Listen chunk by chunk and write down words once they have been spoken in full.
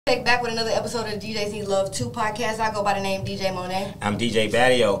Back with another episode of the DJs Need Love 2 podcast. I go by the name DJ Monet. I'm DJ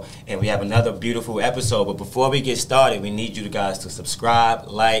Badio, and we have another beautiful episode. But before we get started, we need you guys to subscribe,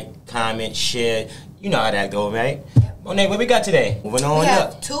 like, comment, share. You know how that goes, right? Yep. Monet, what we got today? Moving on up. We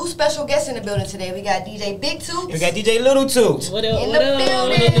have two special guests in the building today. We got DJ Big Tootz. We got DJ Little Tootz. What up? In the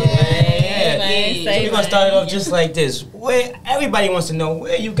building. So we're gonna start it off just like this. Where everybody wants to know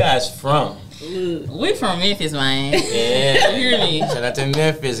where you guys from. We from Memphis, man. Yeah. You hear me? Shout out to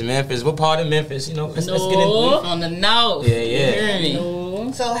Memphis. Memphis. What part of Memphis? You know, let's get in. We from the north. Yeah, yeah. You hear me?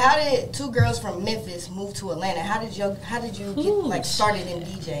 No. So how did two girls from Memphis move to Atlanta? How did you get like started in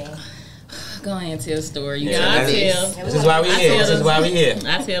DJing? Go ahead and tell the story. You yeah, this is why we here. This is why we here.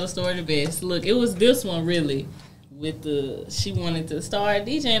 I tell the story the best. Look, it was this one really. She wanted to start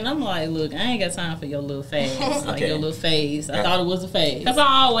DJing, and I'm like, look, I ain't got time for your little phase. Like your little phase. I thought it was a phase. Because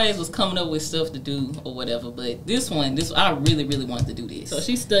I always was coming up with stuff to do or whatever. But this I really, really wanted to do this. So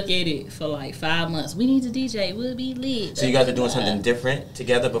she stuck at it for like 5 months. We need to DJ. We'll be lit. So you guys are doing something different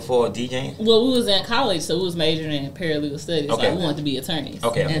together before DJing? Well, we was in college, so we was majoring in paralegal studies. Okay. So we wanted to be attorneys.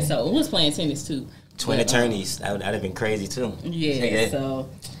 Okay. And so we was playing tennis too. Twin attorneys. That'd have been crazy too. Yeah. So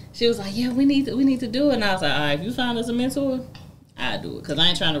she was like, yeah, we need to do it. And I was like, all right, if you find us a mentor, I'll do it. Because I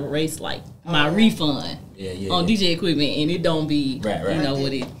ain't trying to erase, like, my refund on DJ equipment. And it don't be, you know,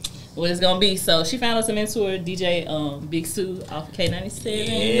 what it's going to be. So she found us a mentor, DJ Big Sue off of K97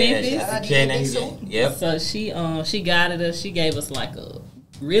 in Memphis. K97. Yep. So she guided us. She gave us, like, a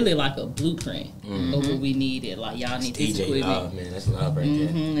blueprint of what we needed. Like, y'all need this equipment. Oh man, that's love right there.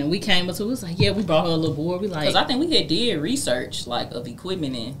 And we came up to it, was like, yeah, we brought her a little board. We like, because I think we had did research like of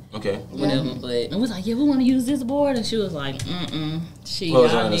equipment and whatever. But and we was like, yeah, we want to use this board, and she was like, She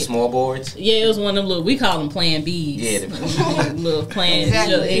was one of the small boards. Yeah, it was one of them little. We call them Plan Bs. Yeah, little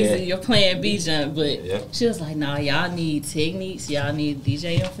plan. Your Plan B jump. But she was like, nah, y'all need techniques. Y'all need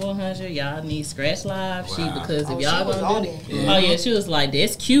DJ 400. Y'all need Scratch Live. Because if y'all gonna do it, she was like,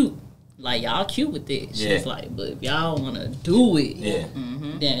 that's cute. Like, y'all cute with it. She was like, but if y'all want to do it,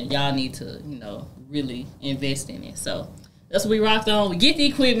 then y'all need to, you know, really invest in it. So that's what we rocked on. We get the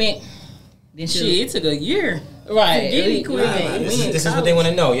equipment. Then it took a year. Right. To get the equipment. This is what they want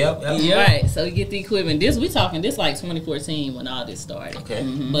to know. Yep. Right. So we get the equipment. This like 2014 when all this started. Okay.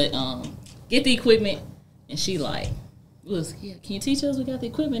 But get the equipment, and she like, can you teach us? We got the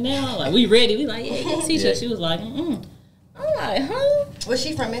equipment now. Like, we ready. We like, yeah, you can teach us. She was like, I'm like, huh? Was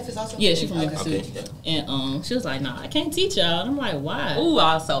she from Memphis also? Yeah, she from Memphis too. And she was like, nah, I can't teach y'all. And I'm like, why? Ooh,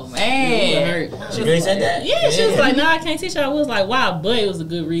 I was so mad. She really said that? Yeah, she was like, nah, I can't teach y'all. I was like, why? But it was a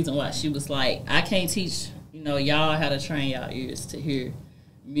good reason why. She was like, I can't teach, you know, y'all how to train y'all ears to hear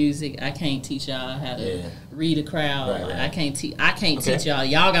music. I can't teach y'all how to read a crowd. Like, I can't teach y'all.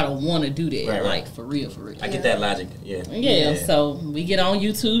 Y'all gotta want to do that. Like, for real. I get that logic. Yeah. So we get on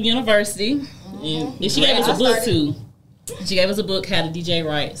YouTube University. And she gave us a book too. She gave us a book, How to DJ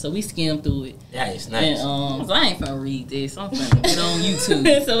Right, so we skimmed through it. Nice. And, I ain't finna read this. I'm finna get on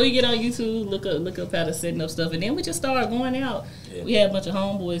YouTube. So we get on YouTube, look up how to set up stuff, and then we just started going out. Yeah. We had a bunch of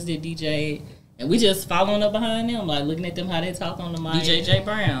homeboys that DJ, and we just following up behind them, like looking at them how they talk on the mic. DJ J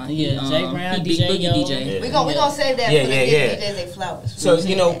Brown, Jay Brown, DJ Yo. DJ. We gonna save that for the DJs they flowers. So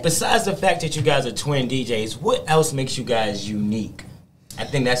you know, besides the fact that you guys are twin DJs, what else makes you guys unique? I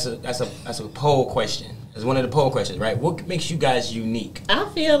think that's a poll question. It's one of the poll questions, right? What makes you guys unique? I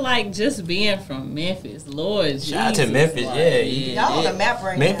feel like just being from Memphis, Lord Jesus. Shout out to Memphis, y'all on the map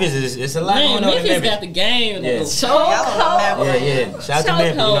right now. Memphis is a lot going on in Memphis. Memphis got the game. Y'all on the map right now. Shout out to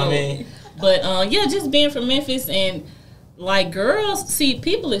Memphis, you know what I mean? But just being from Memphis and like girls, see,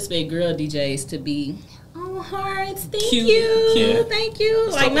 people expect girl DJs to be hearts, thank you.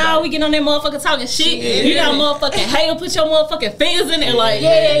 Like, no, we get on that motherfucker talking shit. You got a motherfucking hater, put your motherfucking fingers in it. Like,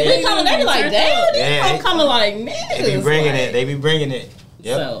 we coming, they be like, damn, I'm coming like, niggas. They be bringing it.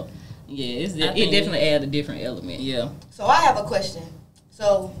 Yep. So, it definitely add a different element. Yeah. So I have a question.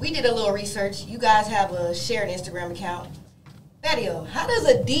 So we did a little research. You guys have a shared Instagram account. Badio, how does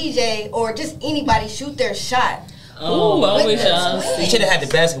a DJ or just anybody shoot their shot? Oh, I wish you should have had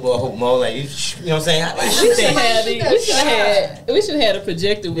the basketball hoop, Mo. Like, you know what I'm saying? We should have had a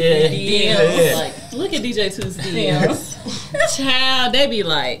projector with DMs. Like, look at DJ Tootz DMs. Child, they be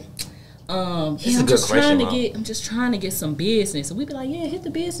like, I'm just trying to get some business, and we be like, yeah, hit the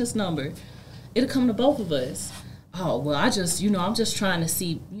business number. It'll come to both of us. Oh, well, I'm just trying to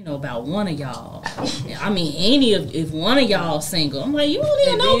see, about one of y'all. I mean, if one of y'all single, I'm like, you don't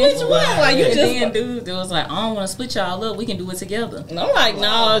even know which one. Like, you just dude that was like, I don't want to split y'all up. We can do it together. And I'm like,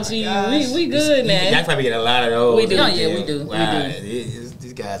 no, we good now. Y'all probably get a lot of those. We do. Yeah, we do. Wow. We do.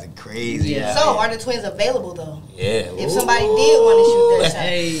 These guys are crazy. Yeah. So, are the twins available though? Yeah. If somebody did want to shoot their shot.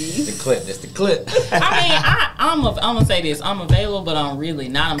 Hey. That's the clip. That's the clip. I mean, I'm gonna say this. I'm available, but I'm really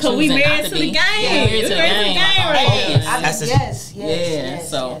not. I'm Cause we choosing married not to to the be. game. Yeah, married to the game. That's Yes.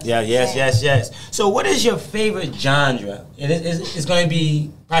 so yes. So, what is your favorite genre? It's going to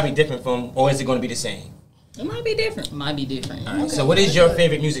be probably different from, or is it going to be the same? It might be different. Might be different. All right. So, what is your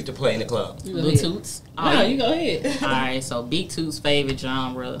favorite music to play in the club? Little Tootz. No, you go ahead. All right. So Big Toot's favorite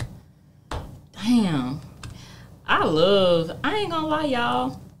genre. Damn. I ain't gonna lie,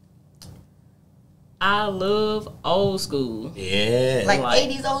 y'all. I love old school. Yeah. Like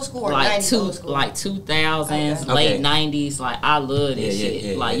 80s old school or 90s old school? Like 2000s, Okay. late 90s. Like, I love this Yeah, shit.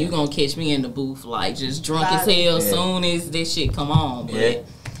 yeah, like, yeah. you gonna catch me in the booth, like, just drunk as hell Yeah. soon as this shit come on. But Yeah.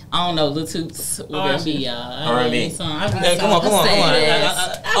 I don't know, Lil Toots. R&B, y'all. R&B. Hey, Come on. R&B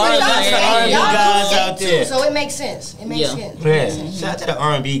Y'all guys do out shit there. too, so it makes sense. It makes sense. Yeah. Shout out to the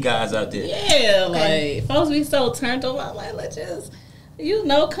R&B guys out there. Yeah, Okay. like folks be so turned on. I'm like, let's just,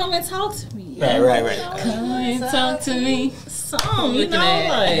 come and talk to me. Right. Come and talk to me. Some, Looking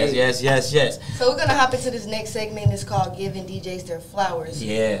at- Yes. So we're gonna hop into this next segment. It's called "Giving DJs Their Flowers."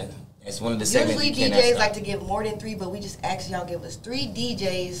 Yeah. That's one of the segments. Usually you cannot DJs stop. like to give more than 3, but we just asked y'all give us 3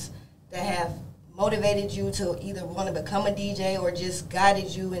 DJs that have motivated you to either want to become a DJ or just guided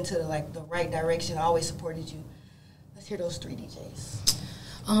you into like the right direction, always supported you. Let's hear those 3 DJs.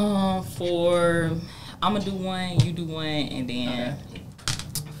 I'm gonna do one, you do one, and then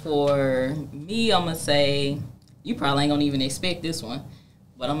for me, I'm gonna say, you probably ain't gonna even expect this one,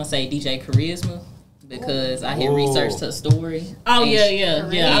 but I'm gonna say DJ Charisma, because I had researched her story. Oh, and yeah.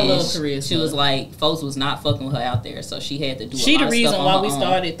 I and love Charisma. She was like, folks was not fucking with her out there, so she had to do She a lot the of reason stuff why on we her own.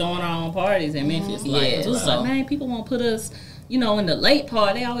 started throwing our own parties in Memphis. Like, Yeah, it was so- like, man, people won't put us, in the late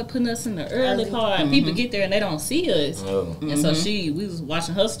part. They always putting us in the early part, and people get there and they don't see us. Oh. And so we was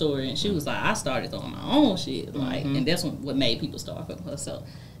watching her story, and she was like, I started throwing my own shit, like, and that's what made people start fucking with her. So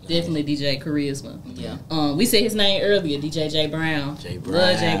definitely DJ Charisma. Yeah. We said his name earlier, DJ J Brown. J Brown.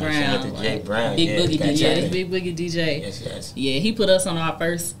 Love J Shout out Brown. to J Brown. Big Boogie got DJ. you. Big Boogie DJ. Yes. Yeah, he put us on our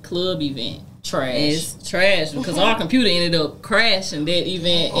first club event. Trash. It's trash because our computer ended up crashing that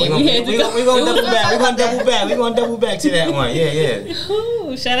event, We're and gonna, we had to go. we gonna double back. We're gonna double back to that one. Yeah.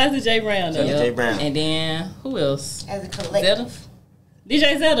 Ooh, shout out to Jay Brown though. Shout out to J Brown. And then, who else? As a collective. Zeta?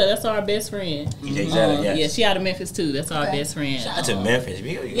 DJ Zeta, that's our best friend. DJ Zeta, yes. Yeah, she out of Memphis too. That's our best friend. Shout out to Memphis.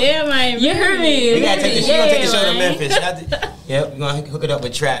 Yeah, man. You heard me. We gotta take the, she gonna take the show to man. Memphis. Shout out to, yep, we're gonna hook it up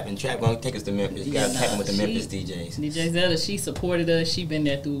with Trap, and Trap gonna take us to Memphis. We gotta tap in with the Memphis DJs. DJ Zeta, she supported us. She been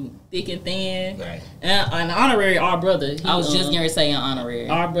there through thick and thin. Right. And honorary, our brother. I was just gonna say an honorary.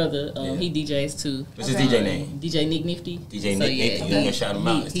 Our brother, Yeah. he DJs too. What's his DJ name? DJ Nick Nifty. DJ Nick Nifty. You gonna shout him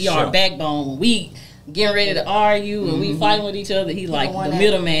out. It's He the our show. backbone. When we getting ready to argue and we fighting with each other, he like one the that-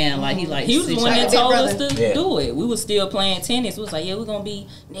 middleman. Like he He was the one Like that a big told us brother. to Yeah. do it. We was still playing tennis. We was like, yeah, we're gonna be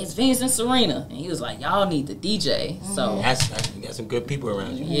next Vince and Serena. And he was like, y'all need the DJ. So You got some good people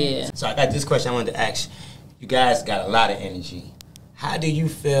around you. yeah. So I got this question I wanted to ask. You guys got a lot of energy. How do you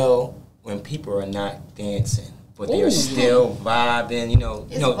feel when people are not dancing, but they're still vibing?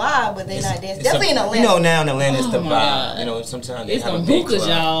 It's a vibe, but they're not dancing. it's Definitely in Atlanta. now in Atlanta it's the Oh, my vibe. God. Sometimes they It's have the a big hookahs, club.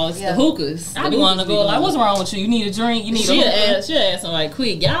 y'all. It's Yeah. the hookahs. I be wanting to go like, what's wrong with you? You need a drink? You need a She'll hookah? ask them like,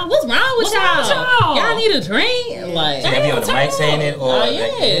 quick, y'all, what's wrong with What's wrong with y'all? y'all? Y'all need a drink? Like, So they be on the mic saying it, or oh like,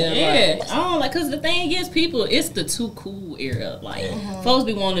 yeah. I don't like, cause the thing is, people, it's the too cool era. Like, folks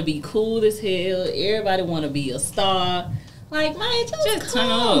be wanting to be cool as hell. Everybody want to be a star. Like, man, just turn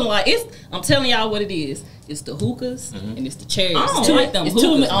come. up. Like, I'm telling y'all what it is. It's the hookahs and it's the chairs. I don't It's too- like them it's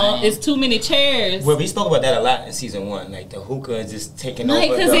too, hookahs, man. it's too many chairs. Well, we spoke about that a lot in season 1. Like the hookah is just taking Like,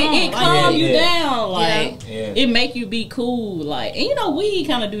 over. cause it calm you Yeah. down. Like, Yeah. it make you be cool. Like, and weed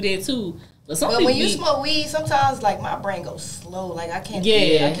kind of do that too. But some But people when you be, smoke weed, sometimes like my brain goes slow. Like I can't.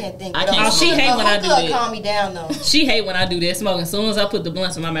 Yeah. I can't think. I But can't- a she hookah- hate when I do a hookah that. calm me down though. she hate when I do that smoking. As soon as I put the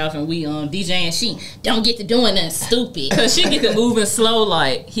blunts in my mouth and we DJing, she don't get to doing nothing stupid. Cause she get to moving slow,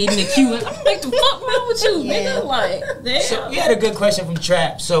 like hitting the cue. And I'm like, the fuck wrong with you, Yeah. nigga? Like, damn. So we had a good question from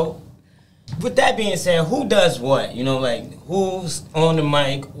Trap. So with that being said, who does what? Like who's on the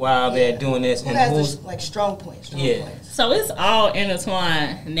mic while they're doing this, Who and has who's the like strong points? Strong Yeah. points. So it's all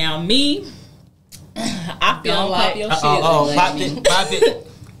intertwined. Now me, I feel Don't like pop your shit. pop it.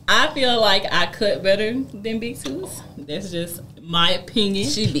 I feel like I cut better than Big Tootz. That's just my opinion.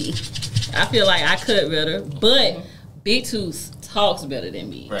 She be. I feel like I cut better, but Big Tootz talks better than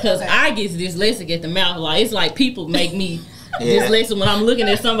me Right. because Okay. I get dyslexic at the mouth. Like it's like people make me Yeah. dyslexic when I'm looking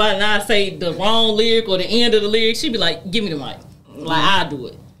at somebody and I say the wrong lyric or the end of the lyric. She be like, "Give me the mic." Like I do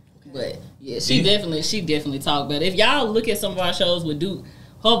it, but yeah, she definitely talk better. If y'all look at some of our shows with Duke,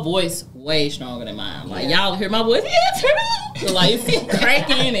 her voice way stronger than mine. Like y'all hear my voice, yeah, turn up. Like it's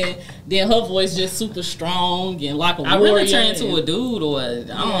cracking, and then her voice just super strong and like a warrior. I really turned into a dude, or I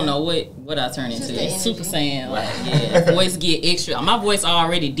don't know what I turn into. Super Saiyan, like voice get extra. My voice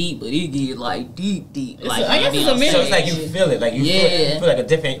already deep, but it get like deep. Like I guess so it's like you feel it, like you feel like a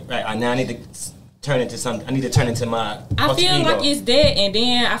different. Like now I need to turn into something. I need to turn into my. I feel like it's that, and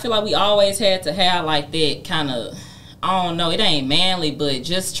then I feel like we always had to have like that kind of. I don't know, it ain't manly, but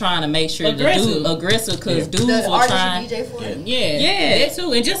just trying to make sure the dude aggressive, because dudes will try. Yeah, that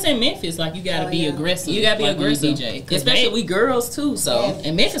too. And just in Memphis, like you gotta be aggressive. You gotta be aggressive, DJ. Especially we girls too. So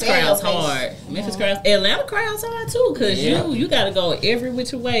and Memphis crowds hard. Memphis crowds, Atlanta crowds hard too, because you gotta go every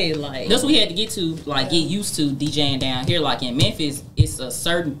which way. Like that's what we had to get to, like get used to DJing down here. Like in Memphis, it's a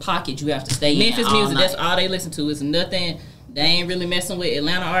certain pocket you have to stay in. Memphis music, that's all they listen to. It's nothing. They ain't really messing with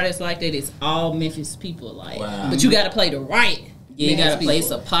Atlanta artists like that. It's all Memphis people, like. Wow. But you gotta play the right. You gotta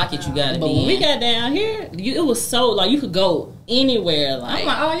place a pocket. You gotta be. But when we got down here, it was so like you could go anywhere. Like, I'm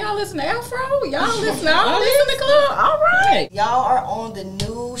like, oh, y'all listen to Afro? Y'all listen to all this in the club? All right. Y'all are on the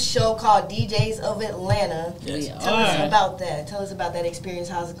new show called DJs of Atlanta. Yes. Tell us about that. Tell us about that experience.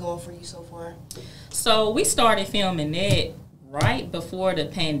 How's it going for you so far? So we started filming that right before the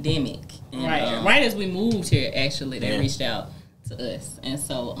pandemic. And, right as we moved here, actually, they reached out to us. And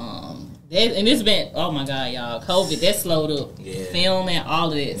so, and it's been, oh my God, y'all, COVID, that slowed up filming, all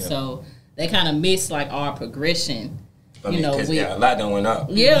of that. So they kind of missed like our progression. I mean, a lot done went up.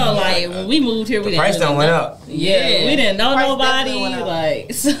 Yeah, like when we moved here, the price done went up. Yeah, we didn't know nobody.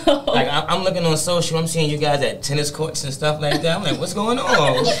 Like, so. Like, I'm looking on social, I'm seeing you guys at tennis courts and stuff like that. I'm like, what's going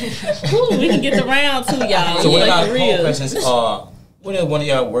on? Ooh, we can get the round too, y'all. So what about poll questions? What is one of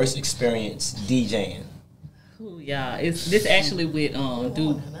your worst experience DJing? Ooh, yeah, this actually with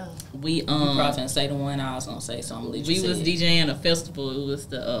dude. We probably gonna say the one I was gonna say, so I'm gonna let you. We was DJing a festival. It was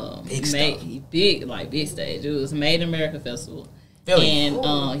the big stage. It was Made in America Festival. Philly. And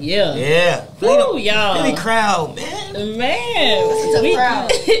Philly, y'all, Philly crowd, man. It's a crowd.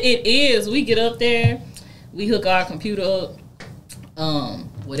 It is. We get up there, we hook our computer up.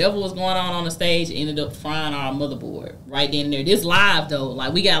 Whatever was going on the stage ended up frying our motherboard right then and there. This live though,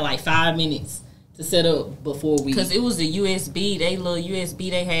 like we got like 5 minutes to set up before we. Because it was the USB, they little USB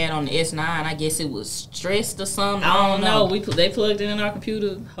they had on the S9. I guess it was stressed or something. I don't know. They plugged it in our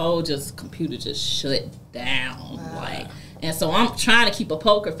computer. Computer just shut down. Like. And so I'm trying to keep a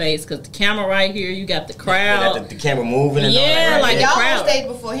poker face because the camera right here, you got the crowd. Got the camera moving and all that. Like y'all on stage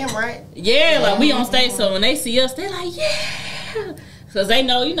before him, right? Yeah, like we on stage. So when they see us, they like, yeah. Because they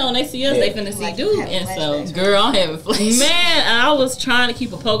know, when they see us, they finna see dude. And so, girl, I'm having flash. Man, I was trying to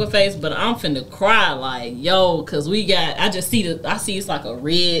keep a poker face, but I'm finna cry like, yo, because I see it's like a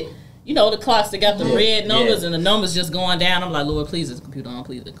red, the clocks that got the red numbers and the numbers just going down. I'm like, Lord, please, this computer on,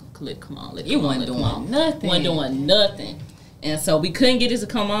 please, click, come on. It wasn't doing nothing. And so we couldn't get this to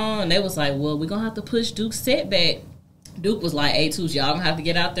come on. And they was like, well, we're going to have to push Duke's set back. Duke was like, hey, Tootz, y'all going to have to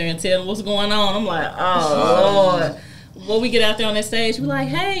get out there and tell them what's going on. I'm like, oh, Lord. When we get out there on that stage, we like,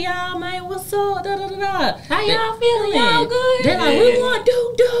 hey, y'all, man, what's up? Da, da, da, da. How y'all feeling? Y'all good? They're like, we want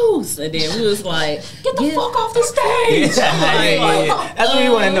Deuce. And then we was like, get the fuck off the stage. That's what we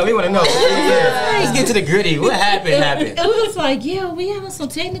want to know. We want to know. Let's get to the gritty. What happened? It was like, yeah, we having some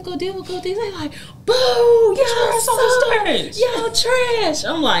technical difficulties. They like, boo, y'all trash. Y'all trash.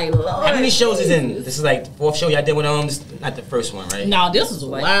 I'm like, Lord. How many shows is in? This is like the 4th show y'all did with this not the first one, right? No, this was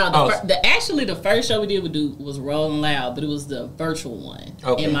wild. Actually, the first show we did with Duke was Rolling Loud, but it was the virtual one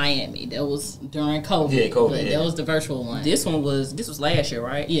in Miami. That was during COVID. Yeah, COVID. That was the virtual one. This was last year,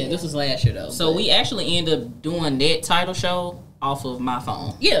 right? Yeah, this was last year though. So we actually ended up doing that title show off of my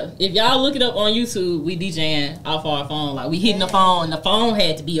phone. Yeah, if y'all look it up on YouTube, we DJing off our phone. Like we hitting the phone, and the phone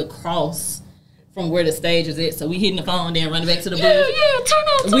had to be across from where the stage is at. So we hitting the phone, then running back to the booth. Turn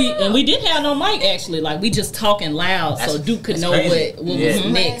up. And we didn't have no mic actually. Like we just talking loud, so Duke could know what was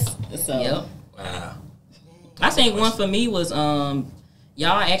next. So wow. I think one for me was y'all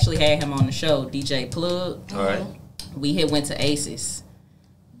actually had him on the show, DJ Plug. All right. We had went to Aces.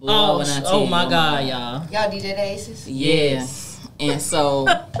 Oh my God, y'all. Y'all DJ Aces? Yes. And so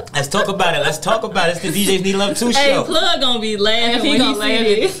let's talk about it. It's the DJs Need Love 2 show. Hey, Plug gonna be laughing when he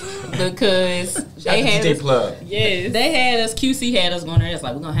see this. Because they had DJ Plug. Yes. They had us, QC had us going there. It's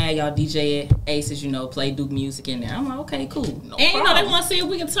like, we're gonna have y'all DJ at Aces, play Duke music in there. I'm like, okay, cool. No problem. They wanna see if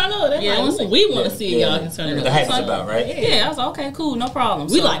we can turn up. We wanna see if y'all can turn up. The hype is about, right? Yeah, I was like, okay, cool, no problem.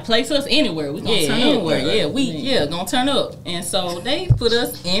 We like place us anywhere. We gonna turn anywhere. Up. Yeah, gonna turn up. And so they put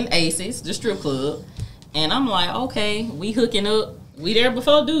us in Aces, the strip club. And I'm like, okay, we hooking up. We there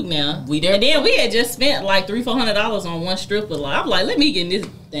before Duke now. We there. And then we had just spent like $300-400 on one stripper. Like, I'm like, let me get in this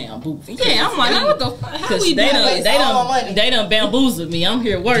damn booth. Yeah, I'm like, what the fuck? How we they done bamboozled me. I'm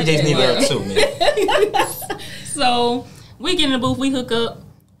here working. DJs need love too, man. So we get in the booth, we hook up.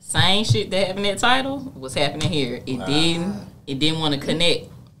 Same shit that happened at Title was happening here. It didn't want to connect.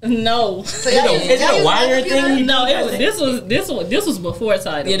 No. So Is it a wire thing? No, this was before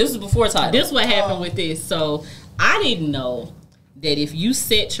Title. Yeah, this was before Title. This what happened with this. So I didn't know that if you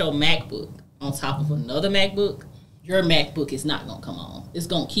set your MacBook on top of another MacBook, your MacBook is not gonna come on. It's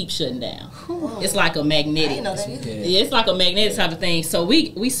gonna keep shutting down. It's like a magnetic. I didn't know that either. Yeah, it's like a magnetic type of thing. So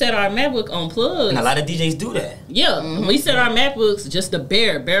we set our MacBook on plugs. And a lot of DJs do that. Yeah, we set our MacBooks just the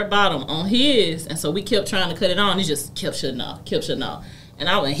bare bottom on his, and so we kept trying to cut it on. It just kept shutting off.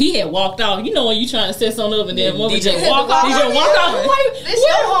 And he had walked off. You know when you trying to set something up and then one DJ walk off. DJ walk off. This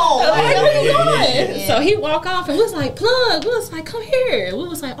your home. Where you going? Yeah. So he walk off and we was like, plug. We was like, come here. We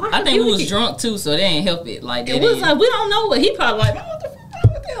was like, I think we was drunk too, so they ain't help it. Like, it was like, we don't know what. He probably like, man, what the fuck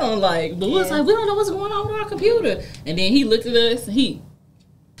wrong with them? Like, but we was like, we don't know what's going on with our computer. And then he looked at us and he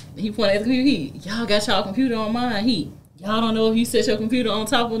pointed at the computer. Y'all got y'all computer on mine. Y'all don't know if you set your computer on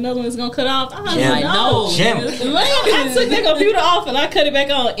top of another one, it's gonna cut off. I was like, no. Jim. I took that computer off and I cut it back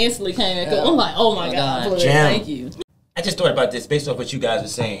on. Instantly came back up. I'm like, oh my God. Jim. Thank you. I just thought about this based off what you guys were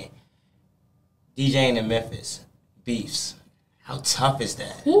saying. DJing in Memphis, beefs. How tough is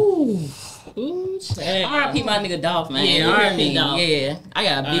that? Ooh, R.I.P. my nigga Dolph, man. Yeah, R.I.P. Dolph. Yeah, I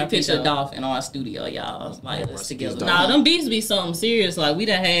got a big R.I.P. picture of Dolph in our studio, y'all. Like, let's together. Nah, them beefs be something serious. Like, we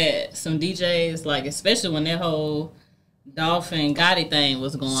done had some DJs, like, especially when that whole Dolph and Gotti thing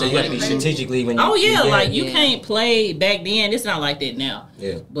was going on. So you gotta be strategically when you... Oh, yeah, like, you can't play back then. It's not like that now.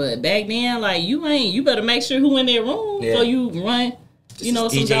 Yeah. But back then, like, you better make sure who in that room before you run... You know,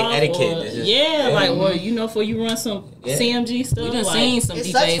 some DJ etiquette. Or you know, before you run some CMG stuff. We done like, seen some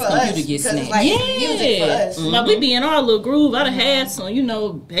DJs computer get snatched. Like, music for us. Like, we be in our little groove. I done had some, you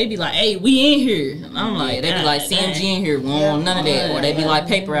know, they be like, hey, we in here. And I'm like, they be like, CMG in here, we don't want none of that. Or they be like,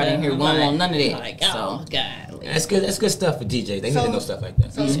 paper out in here, we don't want none of that. Like, oh, God. That's good stuff for DJs. They need to know stuff like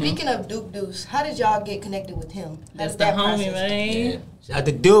that. So speaking of Duke Deuce, how did y'all get connected with him? That's the homie, man. Yeah. Shout out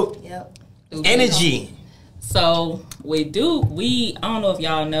to Duke. Yep. Energy. So we do. I don't know if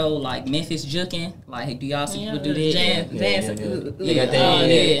y'all know like Memphis juking. Like, do y'all see people do that?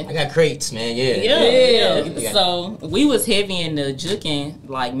 Yeah. I got crates, man. Yeah. So we was heavy in the juking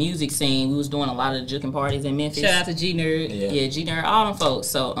like music scene. We was doing a lot of juking parties in Memphis. Shout out to G Nerd. Yeah, G Nerd, all them folks.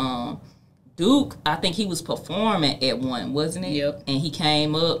 So Duke, I think he was performing at one, wasn't it? Yep. And he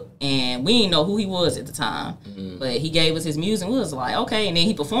came up, and we didn't know who he was at the time. But he gave us his music, and we was like, okay. And then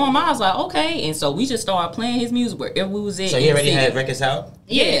he performed, I was like, okay. And so we just started playing his music wherever we was at. So he already had records out?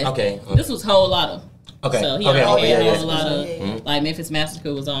 Yeah. Okay. This was Whole Lotta. Okay. So he already had a whole lot of, like, Memphis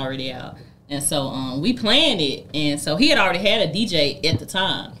Massacre was already out. And so we planned it. And so he had already had a DJ at the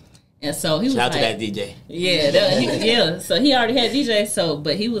time. And so he was Shout out like, to that DJ. Yeah, so he already had DJ. So,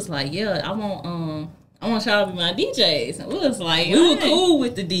 but he was like, yeah, I want y'all to be my DJs. And we was like, we were cool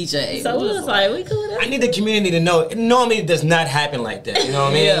with the DJs. So we was like, we cool with that. I need the community to know. It normally does not happen like that. You know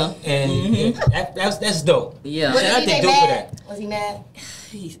what I mean? Yeah. And that's dope. Yeah. Was Shout out he to Duke for mad? that. Was he mad?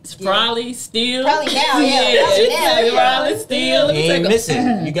 He's probably still. Probably now, yeah. Probably still. He ain't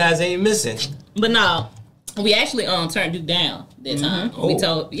missing. You guys ain't missing. But no, we actually turned Duke down that time. We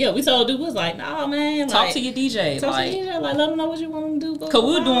told Duke, was like, nah, man, Talk like, to your DJ. talk to your DJ, like, let him know what you want him to do. Cause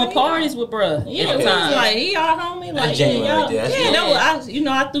we were doing parties with bruh. Yeah, at the we time. was like, he our homie. Like, genuine y'all, right there. That's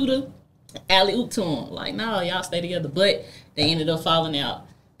I threw the alley oop to him. Like, no, y'all stay together. But they ended up falling out.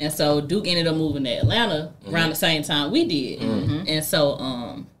 And so Duke ended up moving to Atlanta around the same time we did. And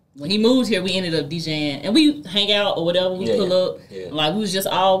so when he moved here, we ended up DJing, and we hang out or whatever. We pull up, like we was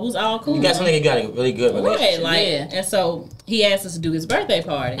all cool. You got something that got a really good relationship. Right? Like, and so he asked us to do his birthday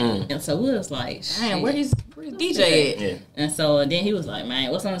party, and so we was like, "Man, where's DJ at?" Yeah. And so then he was like, "Man,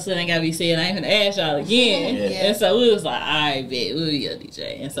 what's on the set ain't gotta be said. I ain't gonna ask y'all again." Yeah. And so we was like, "All right, bet we'll be a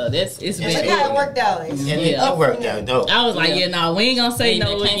DJ." And so it's been. So how it worked out. It worked out dope. I was like, "Yeah, we ain't gonna say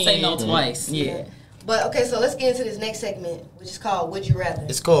no. We can't say no twice." Yeah. But okay, so let's get into this next segment, which is called "Would You Rather."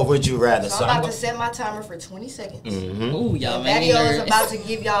 It's called "Would You Rather." So I'm about to set my timer for 20 seconds. Ooh, y'all, man. Matteo is about to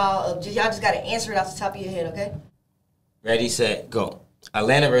give y'all. Y'all just got to answer it off the top of your head, okay? Ready, set, go.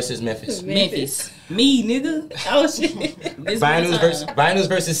 Atlanta versus Memphis. Memphis. Me, nigga. Oh shit. Vinyls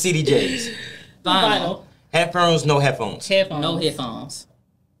versus CDJs. Vinyl. Headphones, no headphones. No headphones.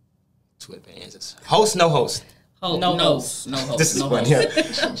 Twitter answers. Host, no host. Oh, no host. No host. This is no funny.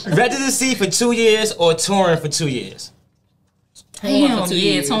 host. Residency for 2 years or touring for 2 years? Damn,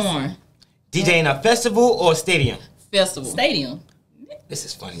 yeah, torn. DJing a festival or stadium? Festival. Stadium. This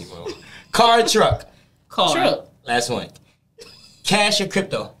is funny, bro. Car or truck? Car. Truck. Last one. Cash or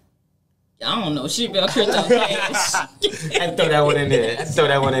crypto? I don't know shit about crypto cash. I throw that one in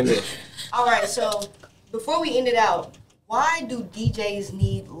there. All right, so before we end it out, why do DJs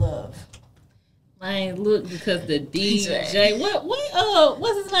need love? Man, look, because the DJ.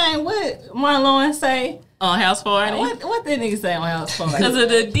 What's his name? What Marlon Lawrence say on House Party? What that nigga say on House Party? Because of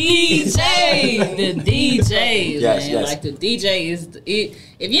the DJ. The DJ, yes, man. yes. Like the DJ is it.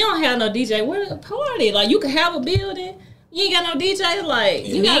 If you don't have no DJ, where the party? Like you can have a building. You ain't got no DJ, like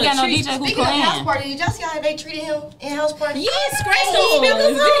you ain't got no DJ who Speaking of playing. House Party, did y'all see how they treated him in House Party? Yeah, scratch the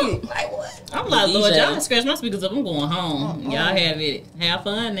speakers up. Like what? I'm like, Lord, DJ. y'all scratch my speakers up. I'm going home. Y'all have it. Have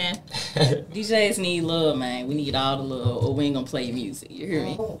fun now. DJs need love, man. We need all the love, or we ain't gonna play music. You hear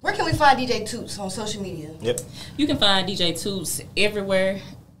me? Where can we find DJ Tootz on social media? Yep. You can find DJ Tootz everywhere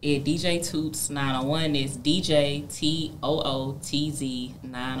at DJ Tootz 901. It's DJ TOOTZ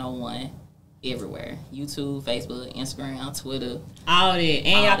 901. Everywhere. YouTube, Facebook, Instagram, Twitter. All that.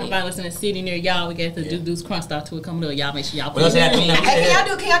 And y'all can find us in the city near y'all. We got the Deuce Crunch Star tour coming up. Y'all make sure y'all put it in. Hey, can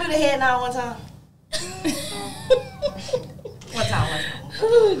y'all do the head nod one time? One time.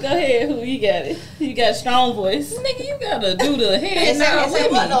 Ooh, go ahead. Who you got it? You got a strong voice. Nigga, you gotta do the head nod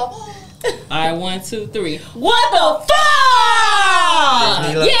with me. All right, 1, 2, 3. What the fuck?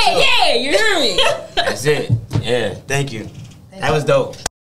 Yeah, you hear me? That's it. Yeah, thank you. That was dope.